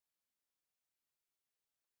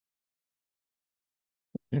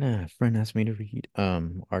And a friend asked me to read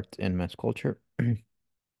Art and Mass Culture. I'm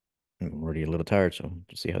already a little tired, so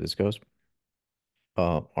just see how this goes.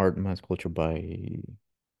 Art and Mass Culture by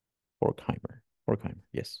Horkheimer. Horkheimer,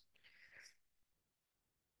 yes.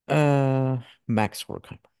 Uh Max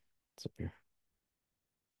Horkheimer. It's up here.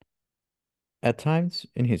 At times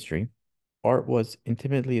in history, art was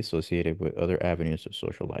intimately associated with other avenues of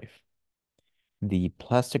social life. The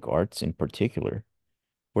plastic arts in particular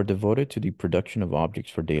were devoted to the production of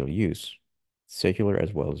objects for daily use, secular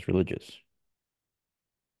as well as religious.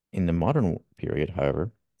 In the modern period,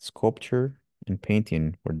 however, sculpture and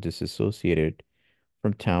painting were disassociated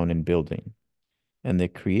from town and building, and the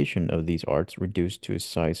creation of these arts reduced to a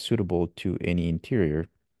size suitable to any interior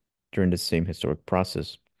during the same historic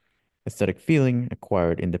process. Aesthetic feeling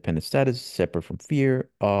acquired independent status separate from fear,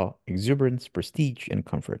 awe, exuberance, prestige, and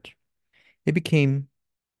comfort. It became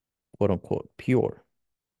quote unquote pure.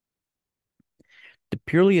 The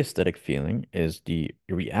purely aesthetic feeling is the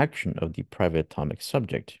reaction of the private atomic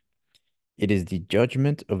subject. It is the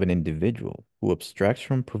judgment of an individual who abstracts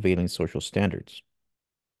from prevailing social standards.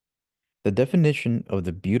 The definition of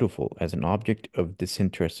the beautiful as an object of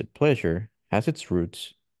disinterested pleasure has its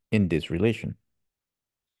roots in this relation.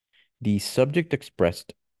 The subject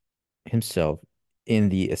expressed himself in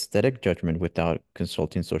the aesthetic judgment without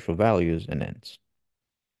consulting social values and ends.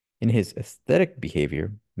 In his aesthetic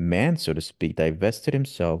behavior, man, so to speak, divested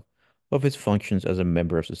himself of his functions as a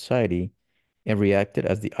member of society and reacted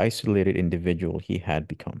as the isolated individual he had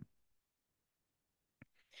become.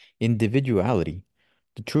 Individuality,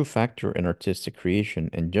 the true factor in artistic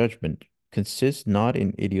creation and judgment, consists not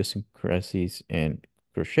in idiosyncrasies and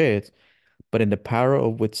crochets, but in the power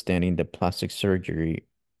of withstanding the plastic surgery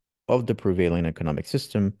of the prevailing economic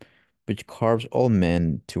system, which carves all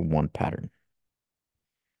men to one pattern.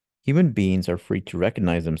 Human beings are free to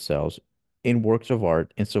recognize themselves in works of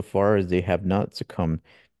art insofar as they have not succumbed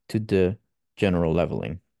to the general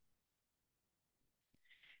leveling.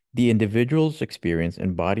 The individual's experience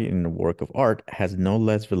embodied in a work of art has no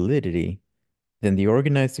less validity than the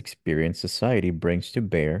organized experience society brings to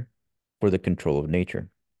bear for the control of nature.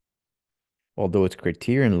 Although its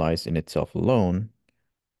criterion lies in itself alone,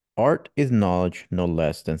 art is knowledge no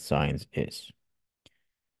less than science is.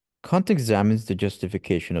 Kant examines the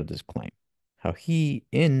justification of this claim, how he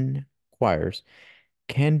inquires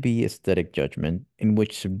can be aesthetic judgment in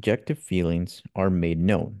which subjective feelings are made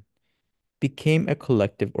known, became a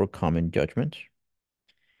collective or common judgment.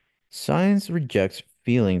 Science rejects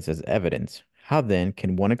feelings as evidence. How then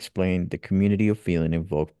can one explain the community of feeling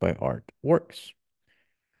evoked by art works?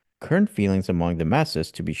 Current feelings among the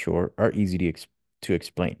masses, to be sure, are easy to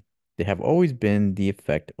explain. They have always been the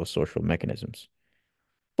effect of social mechanisms.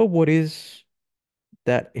 But what is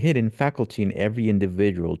that hidden faculty in every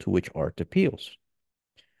individual to which art appeals?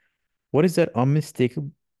 What is that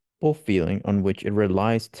unmistakable feeling on which it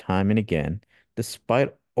relies time and again,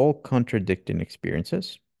 despite all contradicting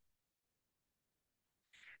experiences?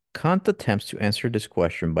 Kant attempts to answer this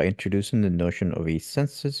question by introducing the notion of a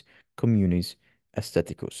sensus communis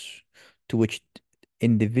aestheticus, to which the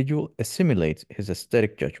individual assimilates his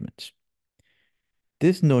aesthetic judgments.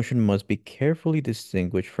 This notion must be carefully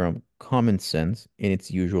distinguished from common sense in its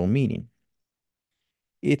usual meaning.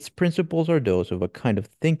 Its principles are those of a kind of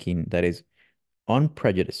thinking that is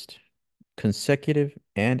unprejudiced, consecutive,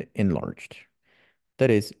 and enlarged. That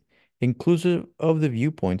is, inclusive of the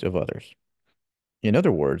viewpoints of others. In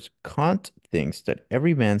other words, Kant thinks that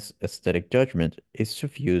every man's aesthetic judgment is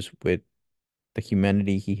suffused with the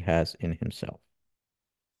humanity he has in himself.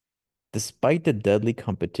 Despite the deadly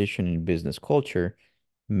competition in business culture,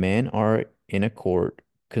 men are in accord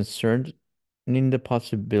concerned in the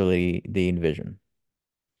possibility they envision.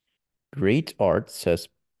 Great art, says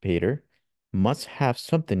Pater, must have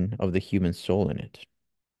something of the human soul in it.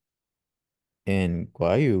 And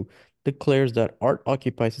Guayu declares that art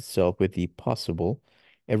occupies itself with the possible,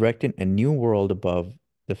 erecting a new world above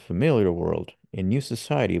the familiar world, a new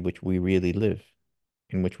society in which we really live.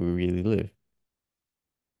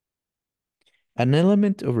 An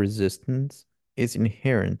element of resistance is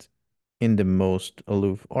inherent in the most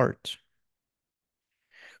aloof art.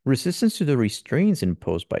 Resistance to the restraints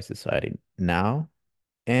imposed by society now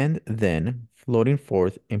and then floating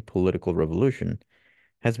forth in political revolution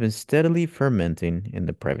has been steadily fermenting in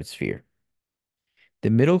the private sphere. The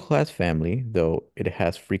middle class family, though it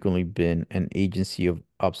has frequently been an agency of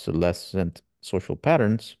obsolescent social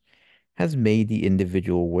patterns, has made the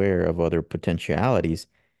individual aware of other potentialities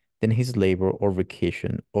than his labor or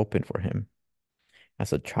vocation opened for him.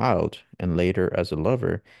 As a child, and later as a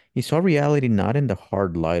lover, he saw reality not in the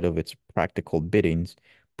hard light of its practical biddings,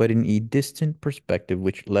 but in a distant perspective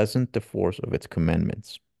which lessened the force of its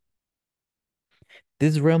commandments.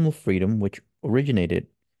 This realm of freedom, which originated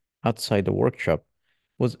outside the workshop,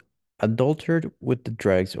 was adulterated with the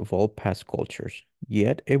dregs of all past cultures.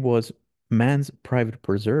 Yet it was man's private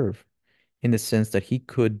preserve, in the sense that he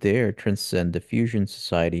could there transcend the fusion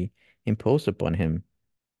society imposed upon him,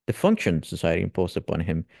 the function society imposed upon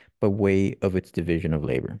him by way of its division of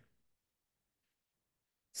labor.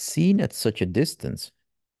 Seen at such a distance,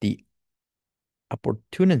 the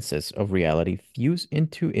opportunances of reality fuse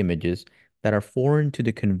into images that are foreign to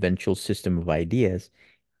the conventional system of ideas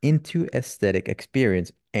into aesthetic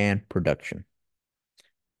experience and production.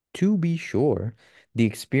 To be sure, the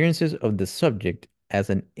experiences of the subject as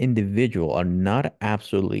an individual are not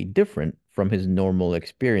absolutely different from his normal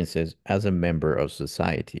experiences as a member of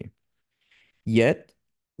society. Yet,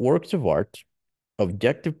 works of art,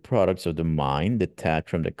 objective products of the mind detached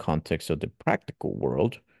from the context of the practical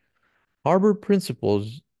world, harbor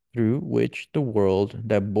principles through which the world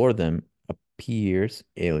that bore them appears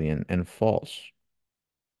alien and false.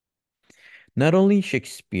 Not only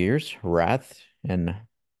Shakespeare's wrath and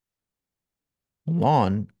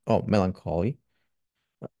melancholy,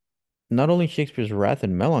 not only Shakespeare's wrath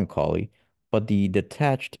and melancholy, but the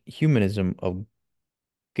detached humanism of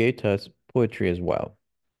Goethe's poetry as well,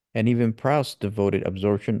 and even Proust's devoted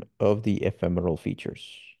absorption of the ephemeral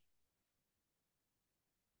features.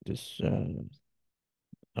 This, I'm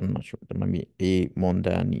not sure, that might be a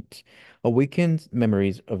mondanite. Awakens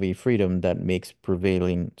memories of a freedom that makes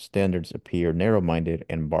prevailing standards appear narrow-minded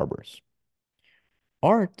and barbarous.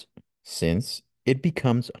 Art, since it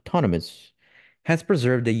becomes autonomous, has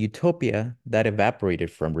preserved a utopia that evaporated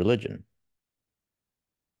from religion.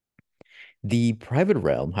 The private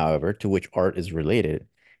realm, however, to which art is related,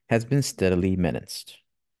 has been steadily menaced.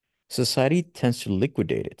 Society tends to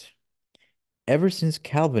liquidate it. Ever since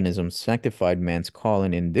Calvinism sanctified man's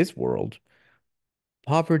calling in this world,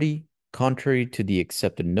 poverty, contrary to the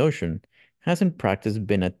accepted notion, has in practice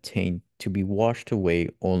been attained to be washed away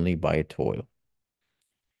only by toil.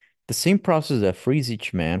 The same process that frees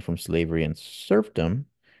each man from slavery and serfdom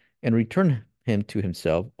and returned him to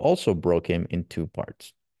himself also broke him in two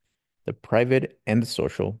parts, the private and the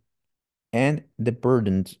social, and the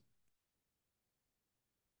burdened,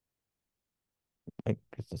 I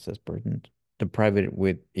guess it says burdened, the private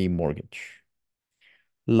with a mortgage.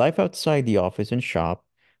 Life outside the office and shop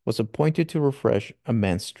was appointed to refresh a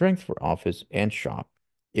man's strength for office and shop.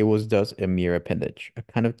 It was thus a mere appendage, a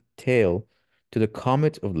kind of tail to the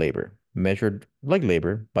comet of labor, measured like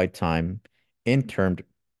labor by time and termed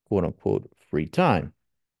quote unquote free time.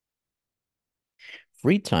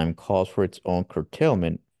 Free time calls for its own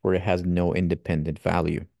curtailment, for it has no independent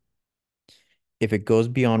value. If it goes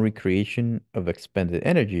beyond recreation of expended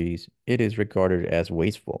energies, it is regarded as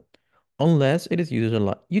wasteful, unless it is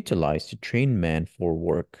utilized to train men for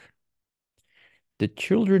work. The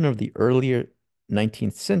children of the earlier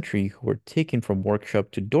 19th century who were taken from workshop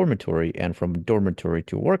to dormitory and from dormitory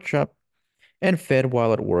to workshop and fed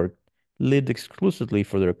while at work lived exclusively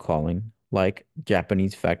for their calling, like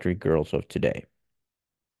Japanese factory girls of today.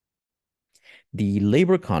 The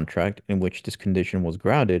labor contract in which this condition was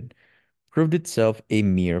grounded proved itself a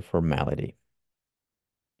mere formality.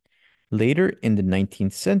 Later in the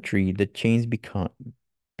 19th century, the chains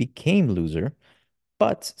became looser,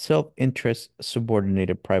 but self-interest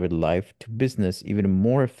subordinated private life to business even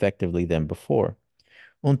more effectively than before,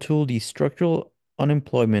 until the structural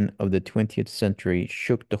unemployment of the 20th century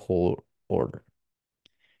shook the whole order.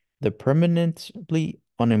 The permanently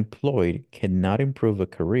unemployed cannot improve a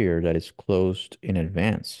career that is closed in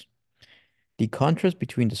advance. The contrast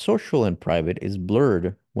between the social and private is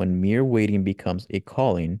blurred when mere waiting becomes a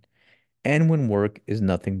calling and when work is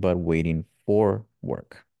nothing but waiting for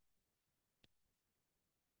work.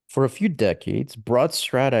 For a few decades, broad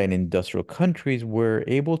strata in industrial countries were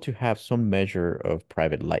able to have some measure of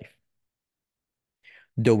private life,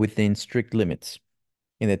 though within strict limits.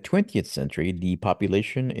 In the 20th century, the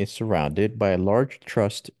population is surrounded by a large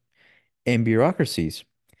trust and bureaucracies.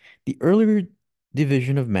 The earlier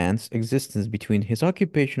division of man's existence between his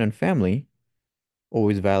occupation and family,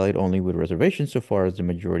 always valid only with reservations so far as the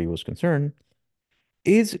majority was concerned,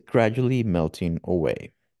 is gradually melting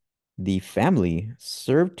away. The family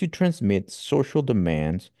served to transmit social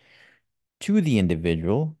demands to the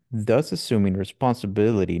individual, thus assuming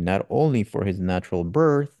responsibility not only for his natural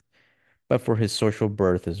birth, but for his social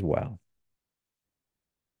birth as well.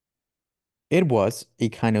 It was a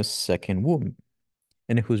kind of second womb,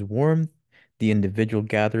 in whose warmth the individual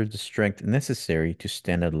gathered the strength necessary to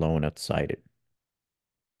stand alone outside it.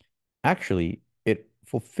 Actually, it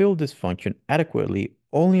fulfilled this function adequately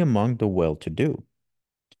only among the well-to-do.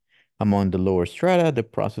 Among the lower strata, the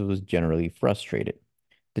process was generally frustrated.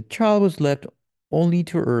 The child was left only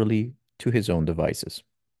too early to his own devices.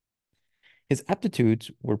 His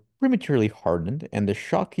aptitudes were prematurely hardened, and the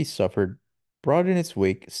shock he suffered brought in its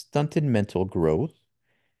wake stunted mental growth,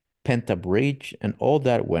 pent-up rage, and all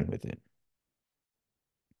that went with it.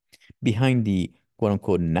 Behind the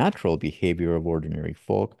quote-unquote natural behavior of ordinary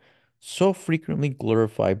folk, so frequently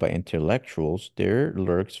glorified by intellectuals, there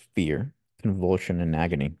lurks fear, convulsion, and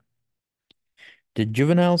agony. The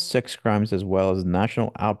juvenile sex crimes as well as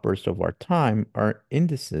national outbursts of our time are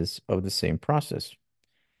indices of the same process.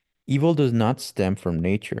 Evil does not stem from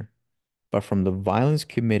nature, but from the violence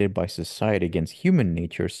committed by society against human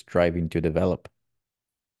nature striving to develop.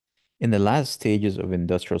 In the last stages of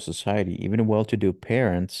industrial society, even well-to-do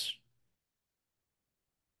parents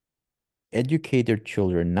educate their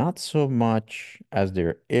children not so much as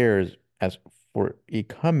their heirs as for a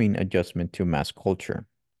coming adjustment to mass culture.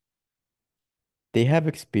 They have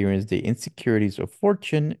experienced the insecurities of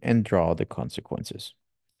fortune and draw the consequences.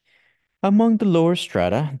 Among the lower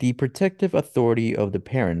strata, the protective authority of the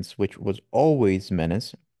parents, which was always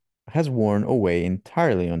menace, has worn away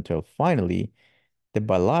entirely until finally the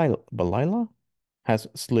Balila has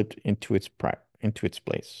slipped into its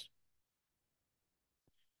place.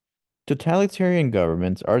 Totalitarian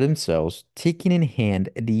governments are themselves taking in hand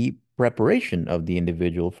the preparation of the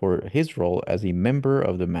individual for his role as a member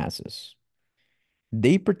of the masses.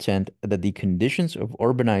 They pretend that the conditions of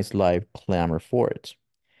urbanized life clamor for it.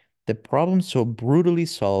 The problem so brutally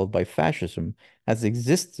solved by fascism has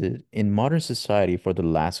existed in modern society for the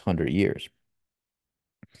last 100 years.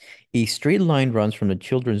 A straight line runs from the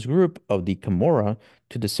children's group of the Camorra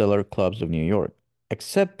to the cellar clubs of New York,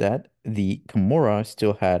 except that the Camorra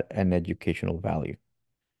still had an educational value.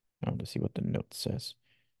 Now, let's see what the note says.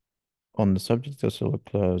 On the subject of cellar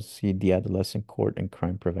clubs, see the adolescent court and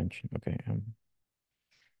crime prevention. Okay.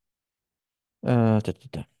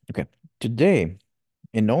 Okay. Today,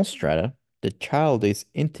 in all strata, the child is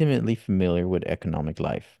intimately familiar with economic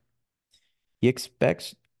life. He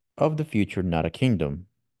expects of the future not a kingdom,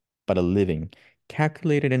 but a living,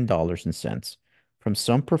 calculated in dollars and cents, from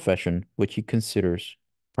some profession which he considers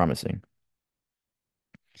promising.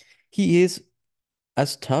 He is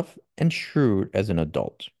as tough and shrewd as an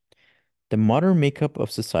adult. The modern makeup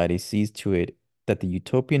of society sees to it that the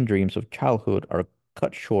utopian dreams of childhood are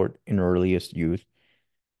cut short in earliest youth,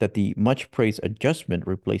 that the much praised adjustment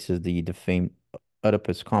replaces the defamed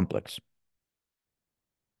Oedipus complex.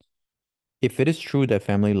 If it is true that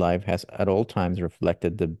family life has at all times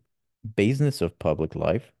reflected the baseness of public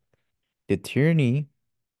life, the tyranny,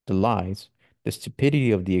 the lies, the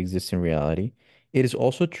stupidity of the existing reality, it is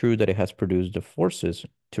also true that it has produced the forces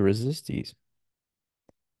to resist these.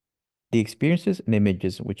 The experiences and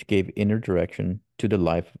images which gave inner direction to the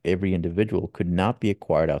life of every individual could not be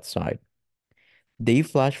acquired outside. They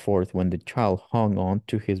flashed forth when the child hung on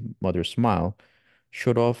to his mother's smile,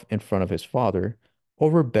 showed off in front of his father,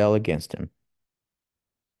 or rebelled against him.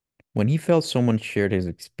 When he felt someone shared his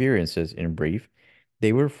experiences in brief,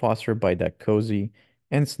 they were fostered by that cozy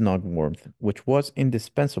and snug warmth which was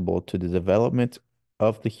indispensable to the development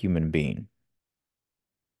of the human being.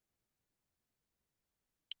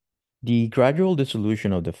 The gradual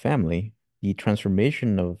dissolution of the family, the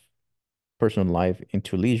transformation of personal life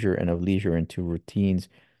into leisure and of leisure into routines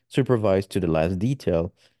supervised to the last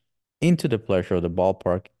detail, into the pleasure of the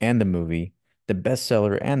ballpark and the movie, the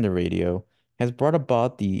bestseller and the radio, has brought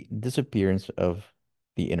about the disappearance of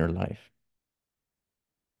the inner life.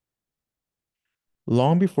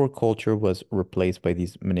 Long before culture was replaced by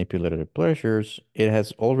these manipulative pleasures, it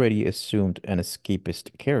has already assumed an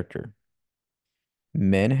escapist character.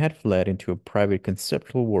 Men had fled into a private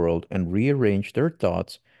conceptual world and rearranged their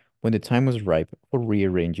thoughts when the time was ripe for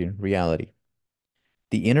rearranging reality.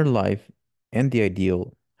 The inner life and the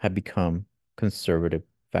ideal had become conservative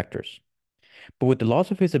factors. But with the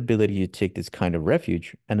loss of his ability to take this kind of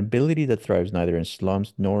refuge, an ability that thrives neither in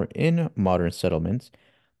slums nor in modern settlements,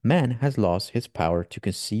 man has lost his power to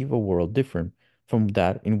conceive a world different from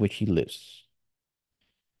that in which he lives.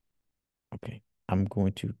 Okay, I'm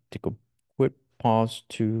going to take a quick pause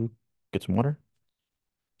to get some water.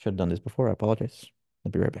 Should have done this before. I apologize.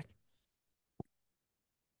 I'll be right back.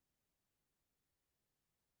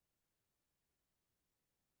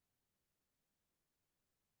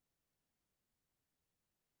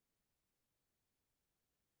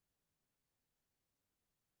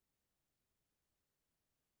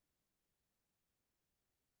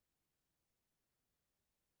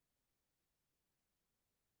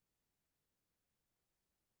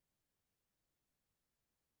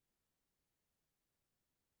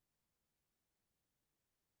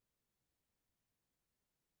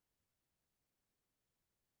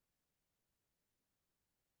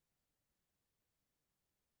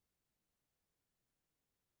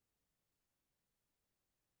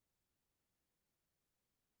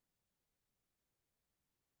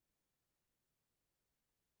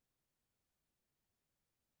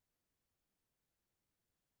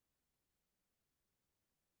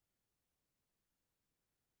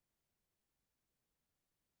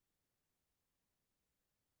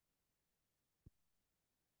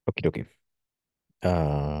 Okay, okay.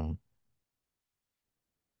 Uh,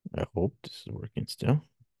 I hope this is working still.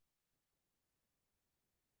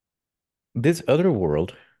 This other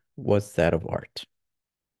world was that of art.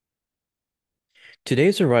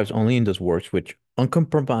 Today survives only in those works which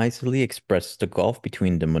uncompromisingly express the gulf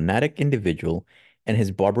between the monadic individual and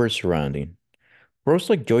his barbarous surrounding. Works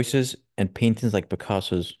like Joyce's and paintings like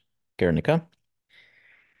Picasso's Guernica.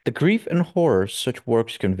 The grief and horror such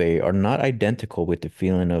works convey are not identical with the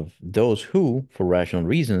feeling of those who, for rational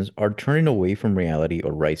reasons, are turning away from reality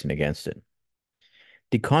or rising against it.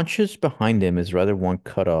 The conscience behind them is rather one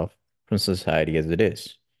cut off from society as it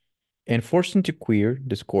is, and forced into queer,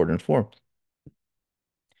 discordant forms.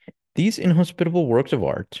 These inhospitable works of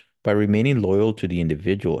art, by remaining loyal to the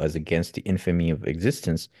individual as against the infamy of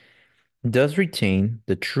existence, does retain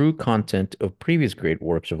the true content of previous great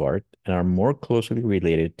works of art and are more closely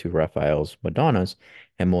related to Raphael's Madonnas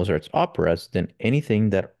and Mozart's operas than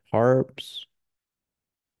anything that harps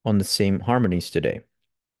on the same harmonies today,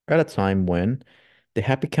 at a time when the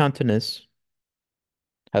happy countenance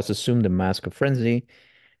has assumed the mask of frenzy,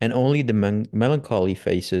 and only the melancholy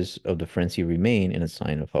faces of the frenzy remain in a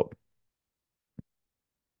sign of hope.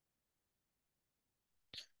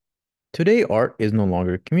 Today, art is no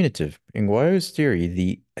longer commutative. In Guaio's theory,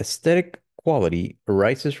 the aesthetic quality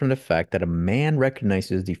arises from the fact that a man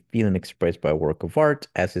recognizes the feeling expressed by a work of art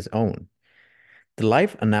as his own. The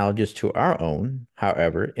life analogous to our own,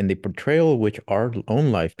 however, in the portrayal of which our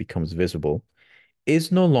own life becomes visible,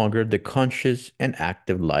 is no longer the conscious and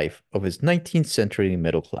active life of his 19th century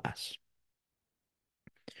middle class.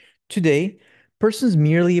 Today, persons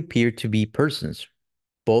merely appear to be persons.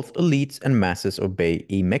 Both elites and masses obey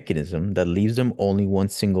a mechanism that leaves them only one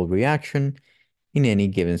single reaction in any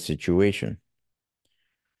given situation.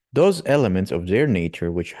 Those elements of their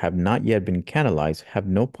nature which have not yet been canalized have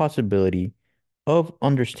no possibility of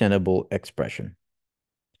understandable expression.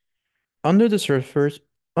 Under the surface,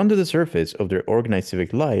 under the surface of their organized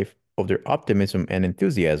civic life, of their optimism and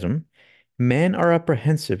enthusiasm, men are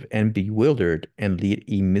apprehensive and bewildered and lead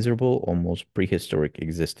a miserable, almost prehistoric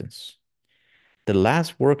existence. The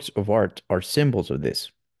last works of art are symbols of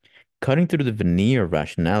this, cutting through the veneer of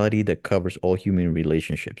rationality that covers all human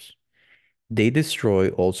relationships. They destroy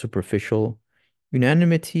all superficial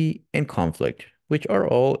unanimity and conflict, which are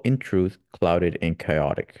all in truth clouded and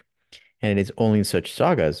chaotic. And it is only in such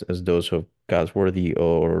sagas as those of Gasworthy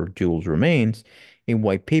or Jules' Remains, in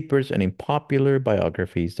white papers and in popular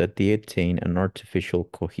biographies that they attain an artificial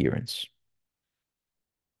coherence.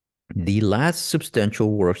 The last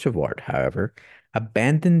substantial works of art, however,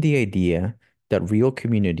 abandon the idea that real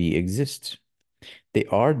community exists. They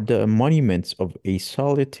are the monuments of a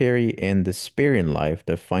solitary and despairing life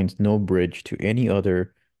that finds no bridge to any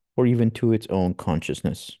other or even to its own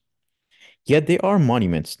consciousness. Yet they are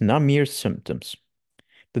monuments, not mere symptoms.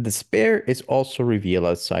 The despair is also revealed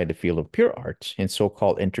outside the field of pure art in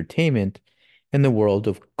so-called entertainment and the world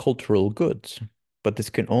of cultural goods. But this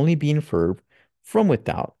can only be inferred from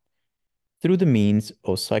without through the means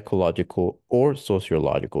of psychological or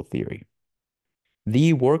sociological theory.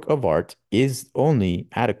 The work of art is only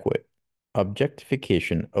adequate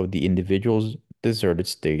objectification of the individual's deserted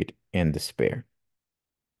state and despair.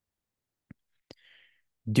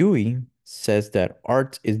 Dewey says that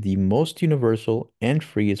art is the most universal and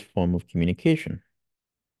freest form of communication.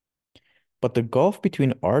 But the gulf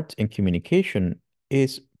between art and communication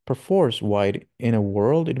is perforce wide in a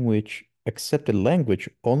world in which accepted language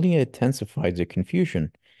only intensifies the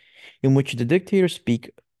confusion, in which the dictators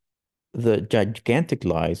speak the gigantic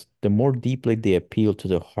lies, the more deeply they appeal to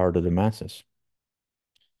the heart of the masses.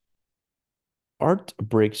 Art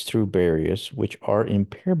breaks through barriers which are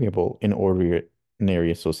impermeable in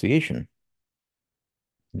ordinary association.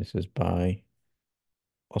 This is by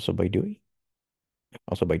also by Dewey.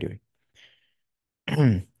 Also by Dewey.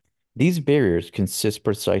 These barriers consist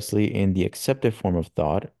precisely in the accepted form of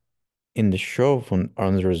thought, in the show of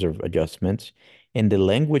unreserved adjustments, in the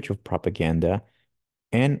language of propaganda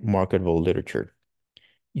and marketable literature.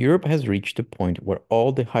 Europe has reached a point where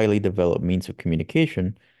all the highly developed means of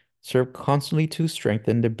communication serve constantly to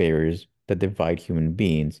strengthen the barriers that divide human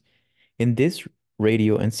beings. In this,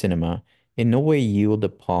 radio and cinema in no way yield the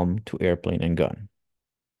palm to airplane and gun.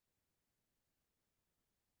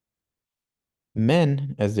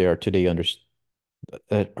 Men, as they are today,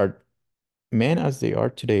 are men as they are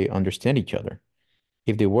today understand each other.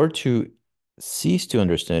 If they were to cease to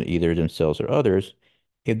understand either themselves or others,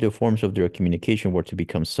 if the forms of their communication were to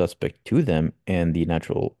become suspect to them and the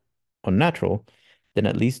natural unnatural, then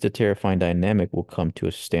at least the terrifying dynamic will come to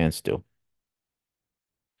a standstill.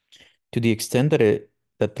 To the extent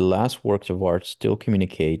that the last works of art still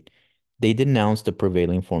communicate, they denounce the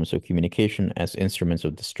prevailing forms of communication as instruments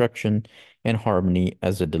of destruction and harmony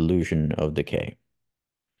as a delusion of decay.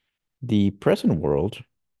 The present world,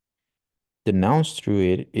 denounced through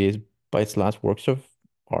it, is by its last works of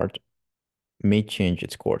art, may change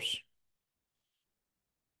its course.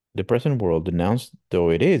 The present world, denounced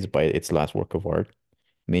though it is by its last work of art,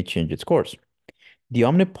 may change its course. The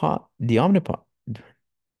omnipot, the omnipot,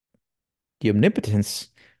 the omnipotence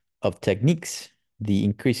of techniques, the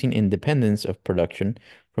increasing independence of production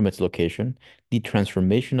from its location, the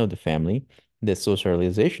transformation of the family, the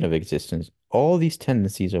socialization of existence, all these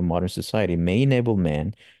tendencies of modern society may enable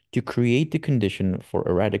man to create the condition for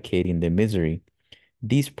eradicating the misery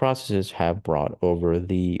these processes have brought over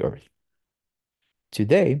the earth.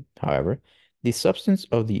 Today, however, the substance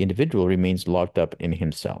of the individual remains locked up in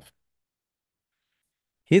himself.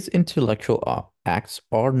 His intellectual acts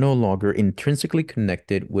are no longer intrinsically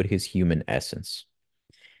connected with his human essence.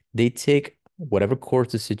 They take whatever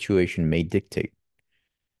course the situation may dictate.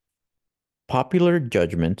 Popular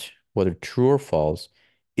judgment, whether true or false,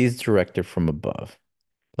 is directed from above,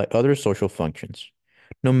 like other social functions.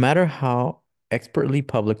 No matter how expertly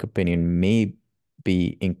public opinion may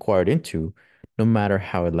be inquired into, no matter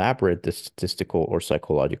how elaborate the statistical or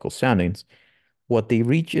psychological soundings, what they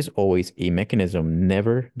reach is always a mechanism,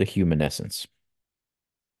 never the human essence.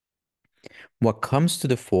 What comes to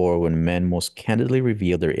the fore when men most candidly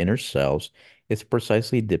reveal their inner selves is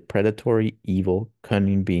precisely the predatory, evil,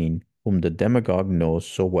 cunning being whom the demagogue knows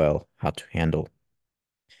so well how to handle.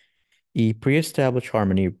 A pre-established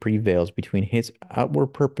harmony prevails between his outward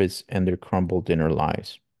purpose and their crumbled inner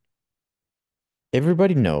lives.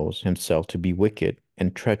 Everybody knows himself to be wicked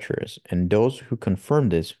and treacherous, and those who confirm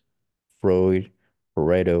this, Freud,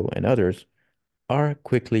 Pareto, and others, are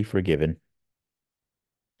quickly forgiven.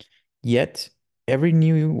 Yet, every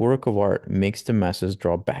new work of art makes the masses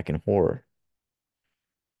draw back in horror.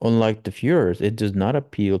 Unlike the Führers, it does not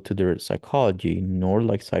appeal to their psychology, nor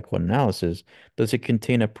like psychoanalysis does it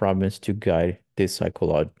contain a promise to guide this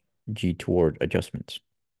psychology toward adjustments.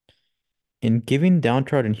 In giving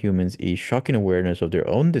downtrodden humans a shocking awareness of their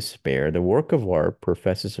own despair, the work of art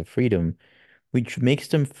professes a freedom which makes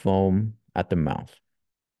them foam at the mouth.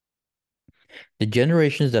 The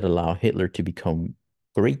generations that allow Hitler to become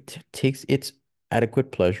great takes its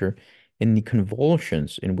adequate pleasure in the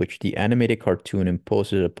convulsions in which the animated cartoon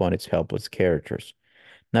imposes upon its helpless characters,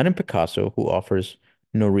 not in Picasso, who offers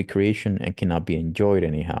no recreation and cannot be enjoyed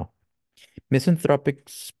anyhow. Misanthropic,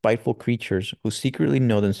 spiteful creatures who secretly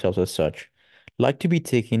know themselves as such like to be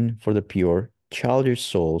taken for the pure, childish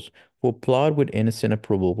souls who applaud with innocent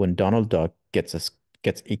approval when Donald Duck gets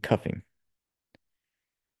a cuffing.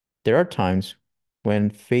 There are times when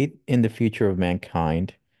faith in the future of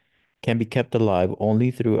mankind can be kept alive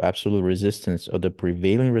only through absolute resistance of the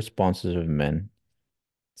prevailing responses of men.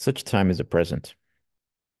 Such time is the present.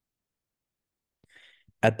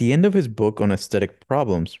 At the end of his book on aesthetic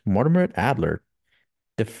problems, Mortimer Adler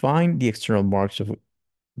defined the external marks of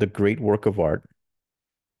the great work of art,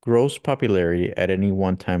 gross popularity at any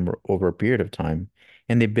one time or over a period of time,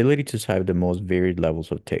 and the ability to have the most varied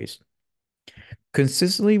levels of taste.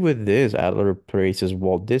 Consistently with this, Adler praises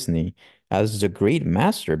Walt Disney as the great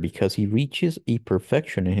master because he reaches a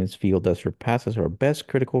perfection in his field that surpasses our best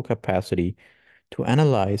critical capacity to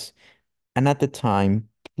analyze and at the time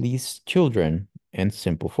please children and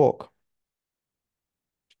simple folk.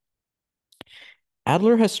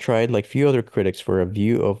 Adler has tried, like few other critics, for a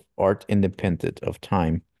view of art independent of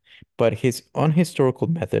time, but his unhistorical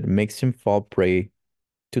method makes him fall prey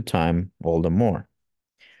to time all the more.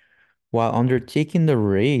 While undertaking to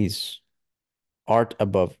raise art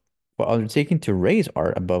above, while undertaking to raise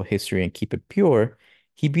art above history and keep it pure,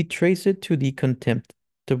 he betrays it to the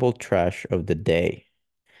contemptible trash of the day.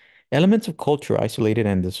 Elements of culture isolated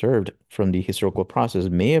and deserved from the historical process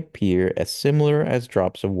may appear as similar as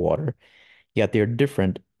drops of water, yet they are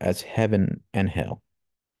different as heaven and hell.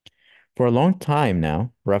 For a long time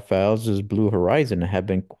now, Raphael's Blue Horizon have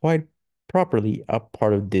been quite properly a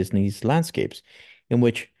part of Disney's landscapes, in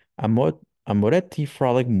which Amoretti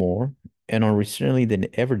frolic more and more recently than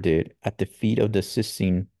ever did at the feet of the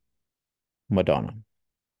Sistine Madonna.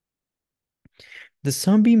 The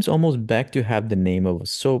sunbeams almost beg to have the name of a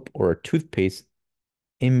soap or a toothpaste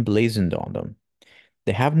emblazoned on them.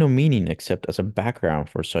 They have no meaning except as a background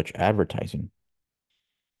for such advertising.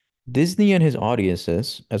 Disney and his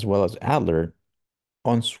audiences, as well as Adler,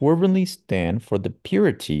 unswervingly stand for the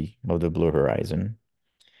purity of the Blue Horizon,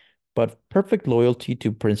 but perfect loyalty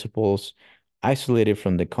to principles isolated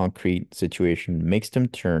from the concrete situation makes them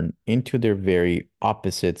turn into their very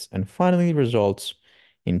opposites and finally results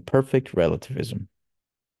in perfect relativism.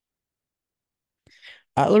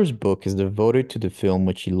 Adler's book is devoted to the film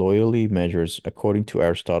which he loyally measures according to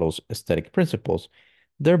Aristotle's aesthetic principles,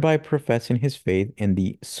 thereby professing his faith in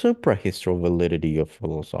the suprahistoral validity of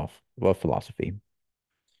philosophy.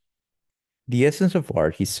 The essence of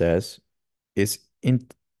art, he says, is in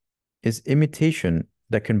is imitation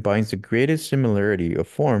that combines the greatest similarity of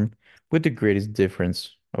form with the greatest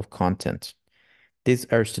difference of content. This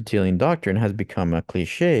Aristotelian doctrine has become a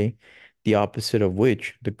cliché, the opposite of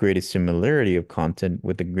which, the greatest similarity of content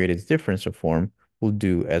with the greatest difference of form, will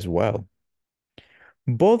do as well.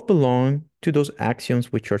 Both belong to those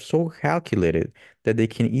axioms which are so calculated that they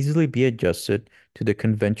can easily be adjusted to the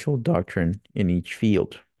conventional doctrine in each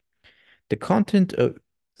field. The content of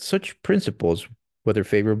such principles, whether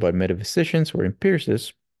favored by metaphysicians or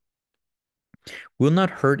empiricists, will not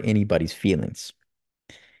hurt anybody's feelings.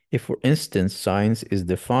 If, for instance, science is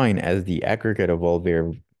defined as the aggregate of all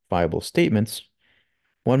verifiable statements,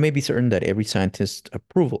 one may be certain that every scientist's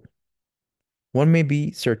approval. One may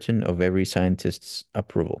be certain of every scientist's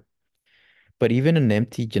approval. But even an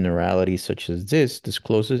empty generality such as this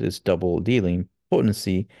discloses its double-dealing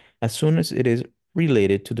potency as soon as it is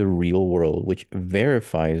related to the real world, which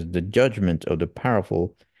verifies the judgment of the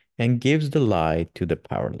powerful and gives the lie to the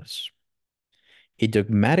powerless. A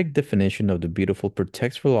dogmatic definition of the beautiful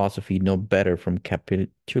protects philosophy no better from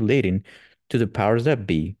capitulating to the powers that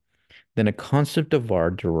be than a concept of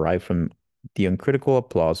art derived from the uncritical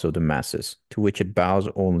applause of the masses, to which it bows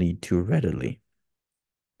only too readily.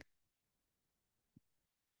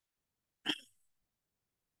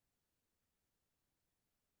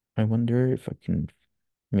 I wonder if I can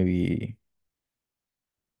maybe,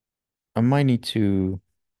 I might need to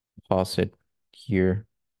pause it here.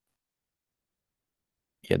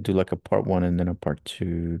 Yeah, do like a part one and then a part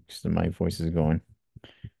two because my voice is going.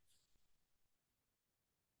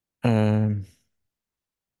 Um,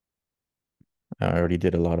 I already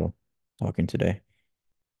did a lot of talking today,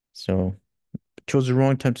 so chose the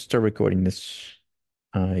wrong time to start recording this.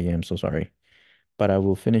 I am so sorry, but I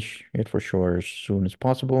will finish it for sure as soon as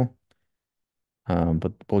possible.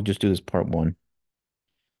 But we'll just do this part one.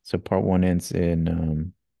 So part one ends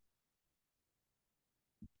in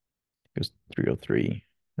it was 303.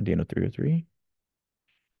 At the end of 303?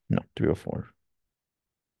 No, 304.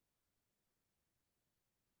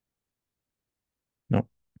 No,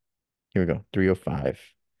 here we go. 305.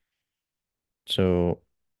 So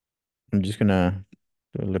I'm just gonna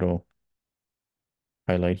do a little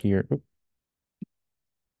highlight here. Oop,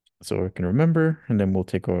 so I can remember, and then we'll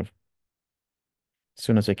take off as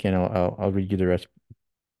soon as I can. I'll read you the rest.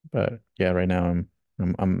 But yeah, right now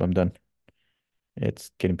I'm done.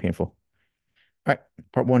 It's getting painful. All right,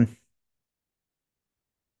 part one.